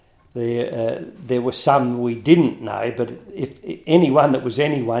there were some we didn't know, but if anyone that was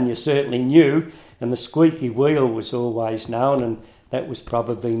anyone, you certainly knew, and the squeaky wheel was always known, and that was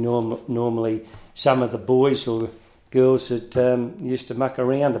probably normally some of the boys or girls that used to muck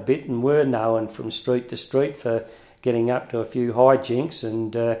around a bit and were known from street to street for getting up to a few hijinks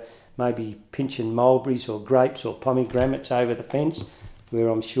and maybe pinching mulberries or grapes or pomegranates over the fence, where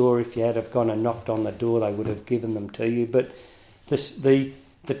I'm sure if you had have gone and knocked on the door, they would have given them to you. But the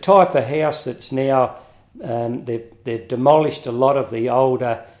type of house that's now, they've demolished a lot of the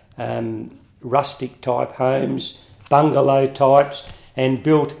older rustic type homes, bungalow types, and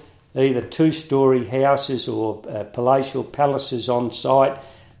built either two-storey houses or palatial palaces on site,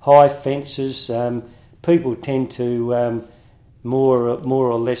 high fences. People tend to more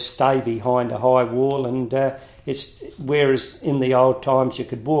or less stay behind a high wall, and whereas in the old times you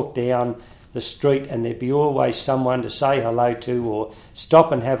could walk down the street and there'd be always someone to say hello to or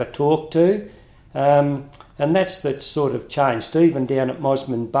stop and have a talk to, and that's sort of changed. Even down at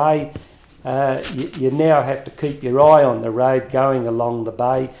Mosman Bay, you now have to keep your eye on the road going along the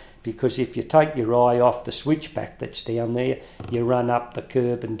bay, because if you take your eye off the switchback that's down there, you run up the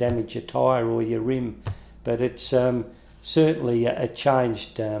curb and damage your tyre or your rim. But it's certainly a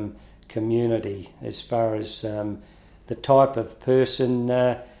changed community as far as the type of person.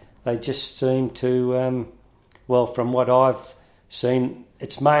 They just seem to, well, from what I've seen,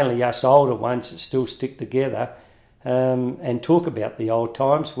 it's mainly us older ones that still stick together and talk about the old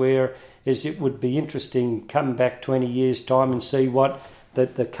times, whereas it would be interesting come back 20 years' time and see what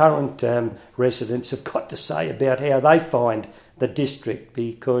the current residents have got to say about how they find the district,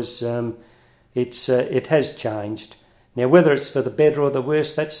 because it has changed. Now, whether it's for the better or the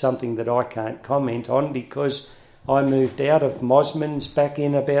worse, that's something that I can't comment on, because I moved out of Mosman's back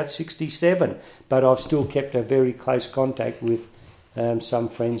in about 67, but I've still kept a very close contact with some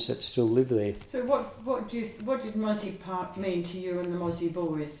friends that still live there. So what did Mozzie Park mean to you and the Mozzie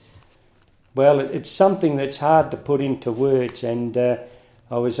boys? Well, it's something that's hard to put into words, and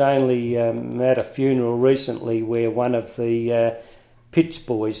I was only at a funeral recently where one of the Pitts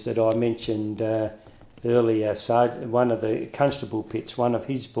boys that I mentioned earlier, one of the Constable Pitts, one of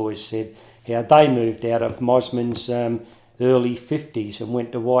his boys said how they moved out of Mosman's early 50s and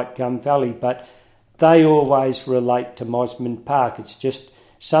went to White Gum Valley, but they always relate to Mosman Park. It's just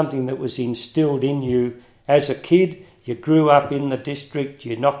something that was instilled in you as a kid. You grew up in the district,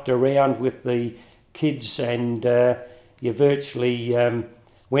 you knocked around with the kids, and you virtually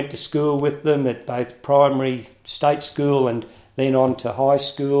went to school with them at both primary, state school, and then on to high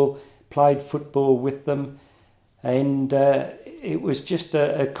school, played football with them, and it was just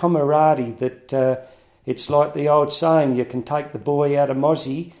a camaraderie that it's like the old saying, you can take the boy out of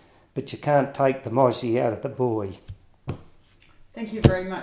Mozzie, but you can't take the Mozzie out of the boy. Thank you very much.